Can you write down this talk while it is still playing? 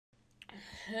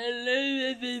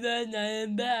Hello everyone, I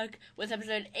am back with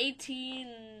episode 18,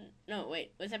 no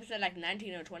wait, with episode like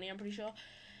 19 or 20 I'm pretty sure.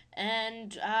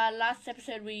 And last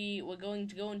episode we were going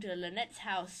to go into Lynette's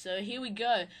house, so here we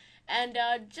go. And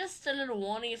just a little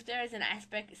warning, if there is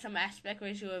some aspect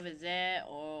ratio over there,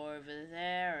 or over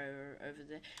there, or over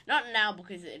there. Not now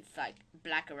because it's like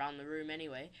black around the room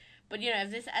anyway. But you know,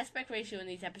 if there's aspect ratio in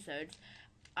these episodes,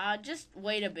 just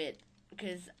wait a bit,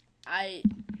 because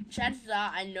chances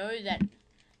are I know that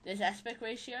there's aspect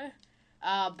ratio,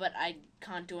 but I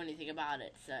can't do anything about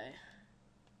it,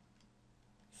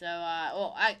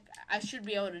 well, I should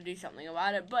be able to do something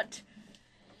about it, but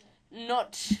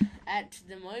not at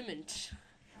the moment.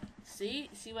 See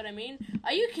what I mean?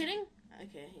 Are you kidding?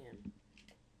 Okay, hang on.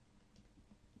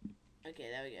 Okay,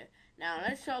 there we go. Now,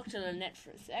 let's talk to Lynette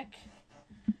for a sec.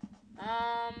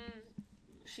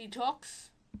 She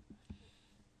talks.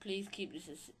 Please keep this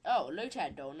as... Oh,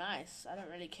 low-tad doll, nice. I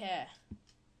don't really care.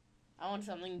 I want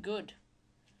something good.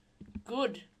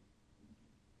 Good.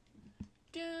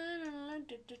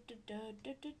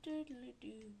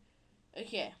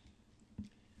 Okay.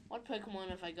 What Pokemon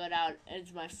have I got out?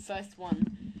 It's my first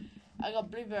one. I got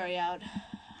Blueberry out.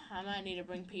 I might need to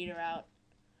bring Peter out.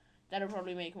 That'll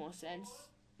probably make more sense.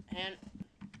 And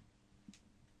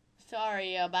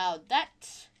sorry about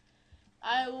that.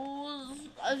 I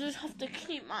just have to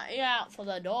keep my ear out for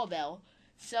the doorbell.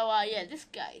 So yeah, this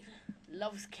guy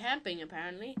loves camping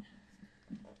apparently.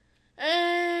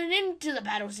 And into the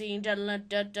battle scene. That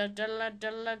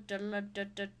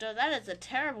is a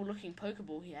terrible looking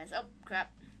Pokeball he has. Oh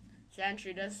crap.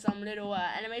 Sandshrew does some little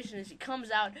animation as he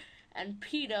comes out, and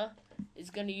Peter is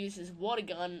going to use his water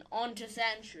gun on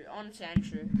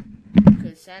Sandshrew,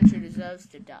 because Sandshrew deserves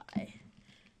to die.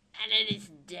 And it is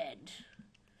dead.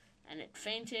 And it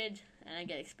fainted, and I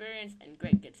get experience, and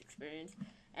Greg gets experience.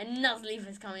 And Nuzleaf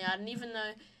is coming out, and even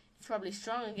though it's probably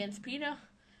strong against Peter,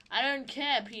 I don't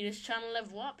care. Peter's trying to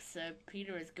level up, so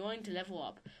Peter is going to level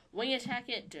up. Wing attack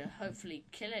it to hopefully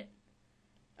kill it.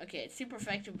 Okay, it's super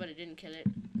effective, but it didn't kill it.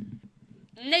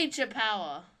 Nature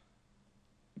power!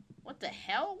 What the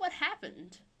hell? What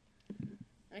happened?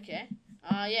 Okay.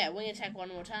 Yeah, wing attack one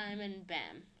more time, and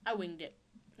bam. I winged it.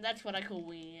 That's what I call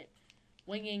winging it.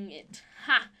 Winging it.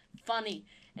 Ha! Funny.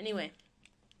 Anyway.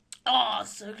 Oh,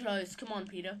 so close. Come on,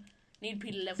 Peter. Need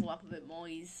Peter to level up a bit more.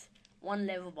 He's one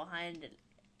level behind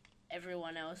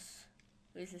everyone else.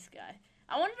 Who's this guy?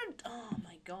 I wanted to... Oh,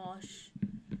 my gosh.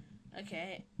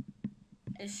 Okay.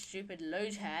 It's stupid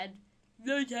Lotad.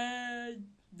 Lotad.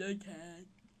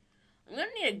 I'm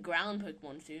gonna need a ground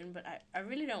Pokemon soon, but I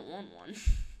really don't want one.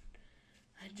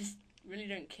 I just really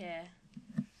don't care.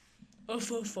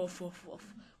 Oof.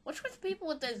 What's with people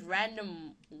with those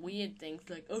random weird things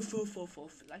like oof,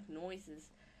 like noises?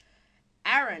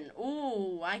 Aaron,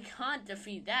 ooh, I can't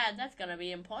defeat that. That's gonna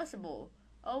be impossible.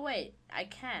 Oh wait, I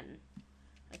can.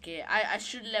 Okay, I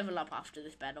should level up after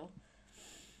this battle.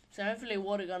 So hopefully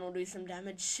Water Gun will do some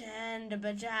damage. And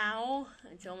bajow,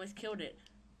 it's almost killed it.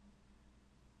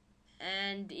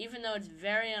 And even though it's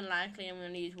very unlikely, I'm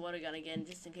going to use Water Gun again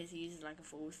just in case he uses like a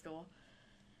full restore.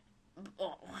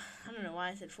 Oh, I don't know why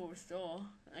I said full restore.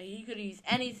 He could use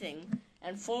anything,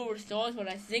 and full restore is what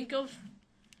I think of.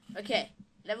 Okay,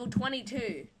 level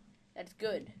 22. That's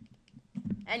good.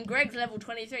 And Greg's level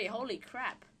 23. Holy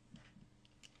crap.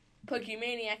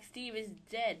 Pokemaniac Steve is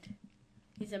dead.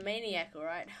 He's a maniac,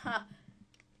 alright? Ha!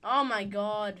 Oh my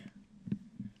god.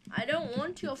 I don't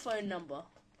want your phone number.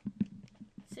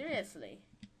 Seriously.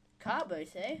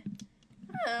 Carbos, eh?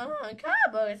 Oh,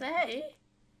 Carbos, eh?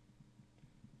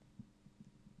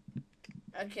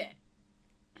 Okay.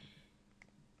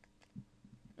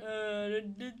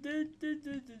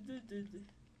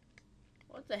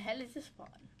 What the hell is this part?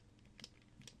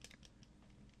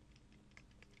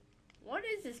 What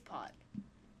is this part?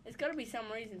 There's got to be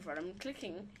some reason for it. I'm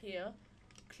clicking here.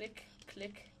 Click.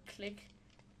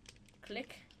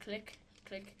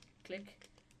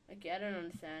 Okay, I don't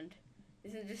understand.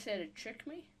 Is it just there to trick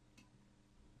me?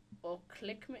 Or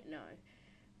click me? No.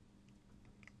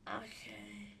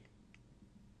 Okay.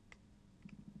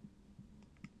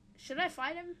 Should I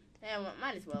fight him? Yeah, well,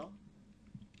 might as well.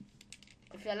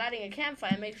 If you're lighting a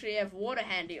campfire, make sure you have water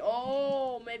handy.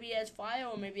 Oh, maybe he has fire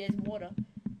or maybe he has water.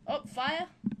 Oh, fire.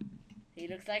 He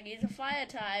looks like he's a fire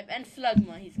type. And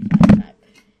Slugma, he's a fire type.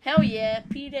 Hell yeah,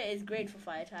 Peter is great for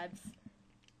fire types.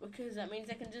 Because that means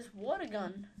I can just water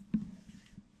gun.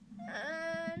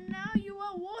 And now you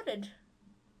are watered.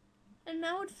 And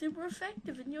now it's super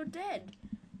effective and you're dead.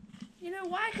 You know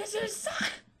why? Because you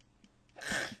suck.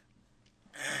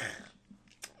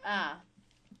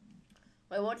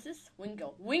 Wait, what's this?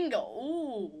 Wingo.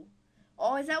 Ooh.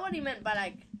 Oh, is that what he meant by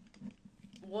like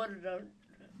water to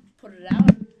put it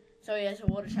out. So he has a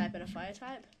water type and a fire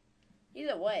type.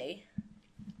 Either way,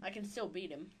 I can still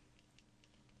beat him.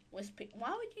 Why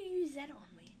would you use that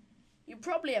on me? You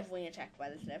probably have wing attack by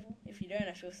this level. If you don't,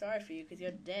 I feel sorry for you because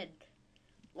you're dead.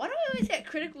 Why do I always get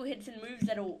critical hits and moves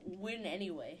that'll win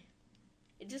anyway?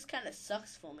 It just kind of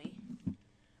sucks for me.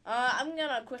 I'm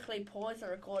gonna quickly pause the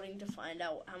recording to find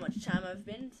out how much time I've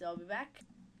been, so I'll be back.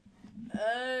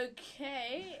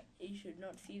 Okay, you should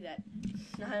not see that.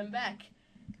 I'm back.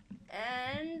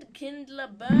 And Kindler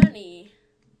Bernie.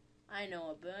 I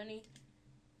know a Bernie.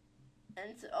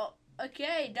 And so, oh,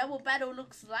 okay, double battle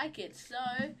looks like it. So,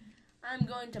 I'm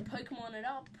going to Pokemon it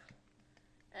up.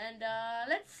 And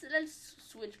let's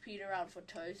switch Peter out for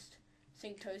Toast. I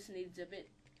think Toast needs a bit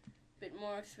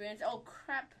more experience. Oh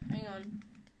crap! Hang on.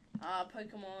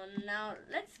 Pokemon. Now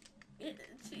let's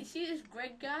see this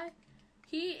Greg guy.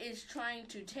 He is trying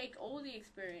to take all the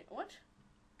experience. What?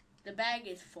 The bag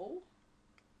is full?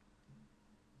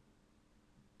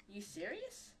 You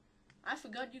serious? I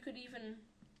forgot you could even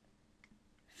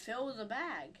fill the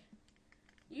bag.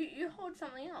 You hold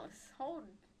something else. Hold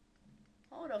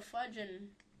a fudgin'.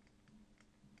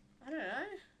 I don't know.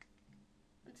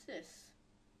 What's this?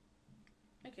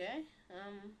 Okay.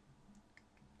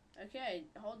 Okay.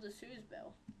 Hold the Sue's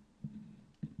bell.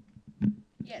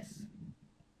 Yes.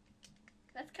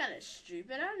 That's kind of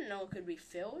stupid. I didn't know it could be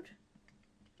filled.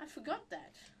 I forgot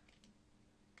that.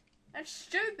 That's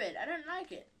stupid. I don't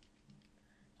like it.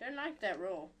 Don't like that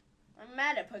rule. I'm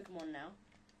mad at Pokemon now.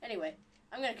 Anyway,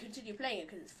 I'm going to continue playing it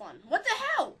because it's fun. What the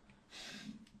hell?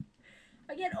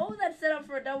 I get all that set up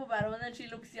for a double battle and then she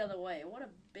looks the other way. What a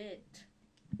bit.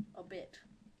 A bit.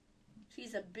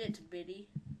 She's a bit bitty.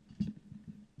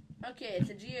 Okay, it's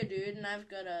a Geodude and I've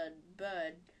got a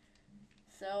bird.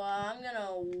 So I'm going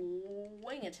to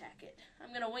wing attack it. I'm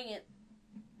going to wing it.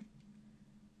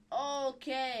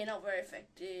 Okay, not very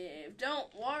effective.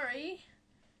 Don't worry.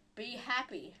 Be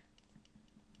happy.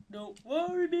 Don't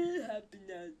worry, be happy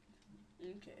now.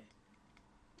 Okay.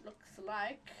 Looks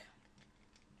like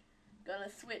gonna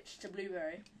switch to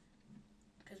Blueberry.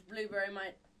 Because Blueberry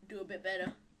might do a bit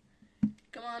better.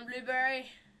 Come on, Blueberry.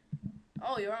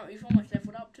 Oh, you've almost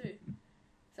leveled up too.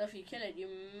 So if you kill it, you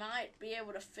might be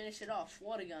able to finish it off.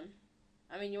 Water gun.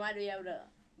 I mean, you might be able to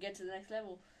get to the next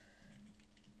level.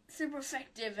 Super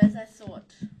effective as I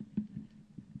thought.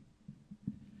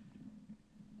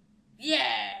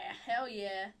 Yeah! Hell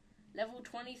yeah. Level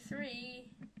 23.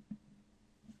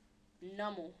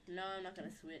 Nummel. No, I'm not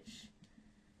gonna switch.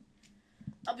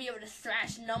 I'll be able to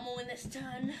thrash Nummel in this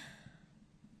turn.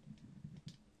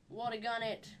 Water gun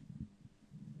it.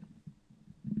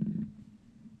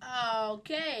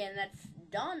 Okay, and that's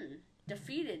done.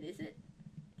 Defeated, is it?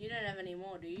 You don't have any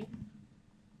more, do you?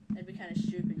 That'd be kind of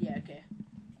stupid. Yeah, okay.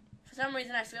 For some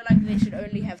reason, I feel like they should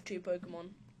only have 2 Pokemon.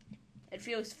 It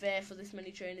feels fair for this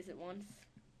many trainers at once.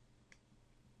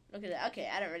 Look at that. Okay,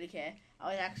 I don't really care.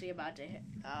 I was actually about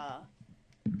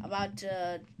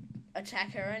to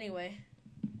attack her anyway.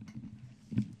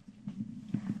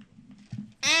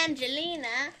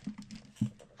 Angelina.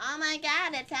 Oh my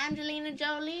God, it's Angelina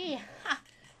Jolie. Ha.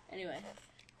 Anyway,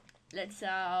 let's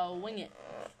wing it.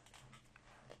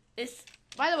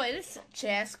 By the way, this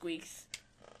chair squeaks.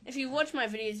 If you watch my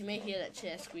videos, you may hear that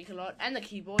chair squeak a lot, and the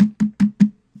keyboard.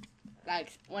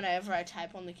 Like whenever I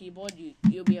type on the keyboard,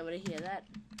 you'll be able to hear that.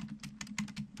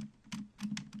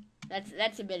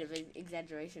 That's a bit of an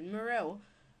exaggeration. Morel.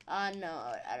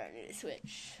 No, I don't need to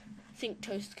switch. I think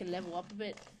Toast can level up a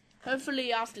bit.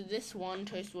 Hopefully after this one,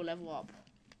 Toast will level up.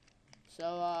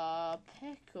 So,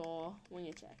 Peck or Wing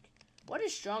Attack? What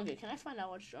is stronger? Can I find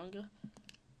out what's stronger?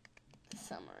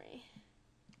 Summary.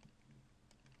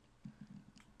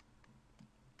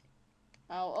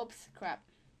 Oh, oops, crap.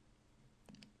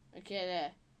 Okay,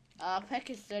 there. Peck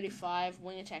is 35,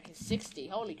 Wing Attack is 60.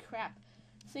 Holy crap.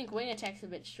 I think Wing Attack's a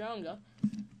bit stronger.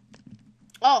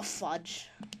 Oh, fudge.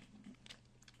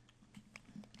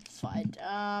 Fudge.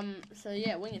 So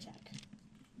yeah, Wing Attack.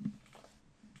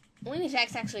 Wing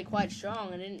Attack's actually quite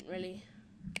strong. I didn't really...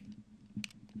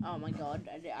 Oh my God,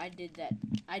 I did that.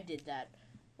 I did that.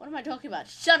 What am I talking about?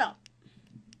 Shut up!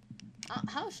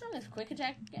 How strong is Quick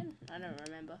Attack again? I don't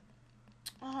remember.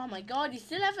 Oh my God, you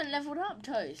still haven't leveled up,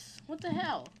 Toast. What the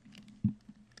hell?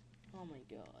 Oh my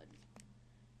God.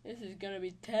 This is gonna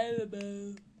be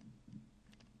terrible.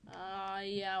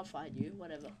 Yeah, I'll fight you.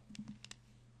 Whatever.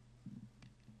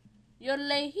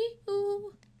 Yodelay hee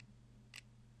hoo.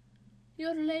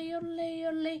 Yodelay, yodelay,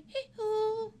 yodelay hee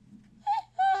hoo.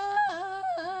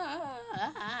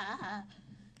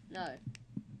 No.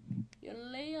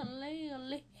 Yodelay, yodelay,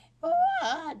 yodelay.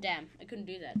 Oh, damn, I couldn't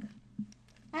do that.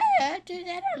 I had to do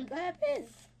that on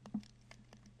purpose.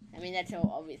 I mean, that's so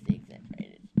obviously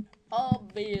exaggerated.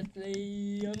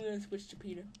 Obviously, I'm gonna switch to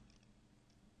Peter.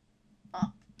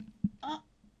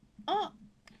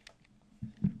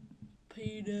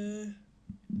 Peter,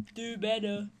 do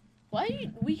better. Why are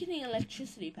you weakening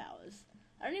electricity powers?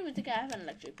 I don't even think I have an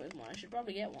electric Pokemon. I should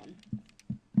probably get one.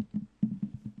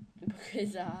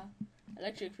 Because,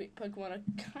 electric Pokemon are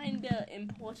kinda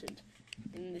important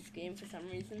in this game for some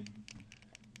reason.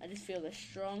 I just feel they're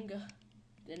stronger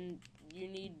than you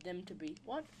need them to be.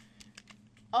 What?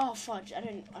 Oh, fudge. I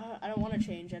don't want to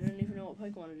change. I don't even know what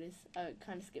Pokemon it is. I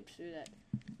kind of skipped through that.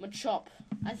 Machop.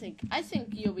 I think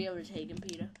you'll be able to take him,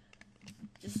 Peter.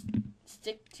 Just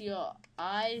stick to your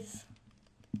eyes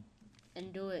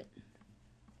and do it.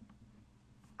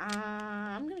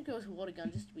 I'm gonna go with Water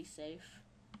Gun just to be safe.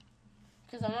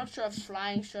 Because I'm not sure if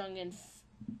flying strong against...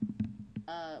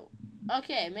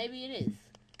 okay, maybe it is.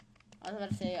 I was about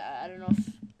to say, I don't know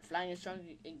if flying is strong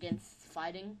against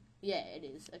fighting. Yeah, it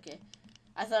is. Okay.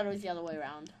 I thought it was the other way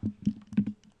around.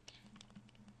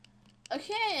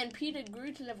 Okay, and Peter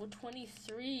grew to level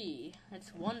 23.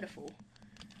 That's wonderful.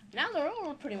 Now they're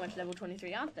all pretty much level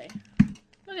 23, aren't they?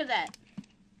 Look at that.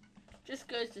 Just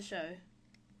goes to show.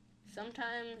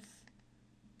 Sometimes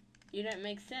you don't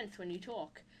make sense when you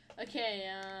talk. Okay,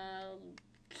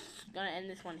 gonna end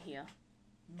this one here.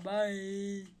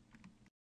 Bye.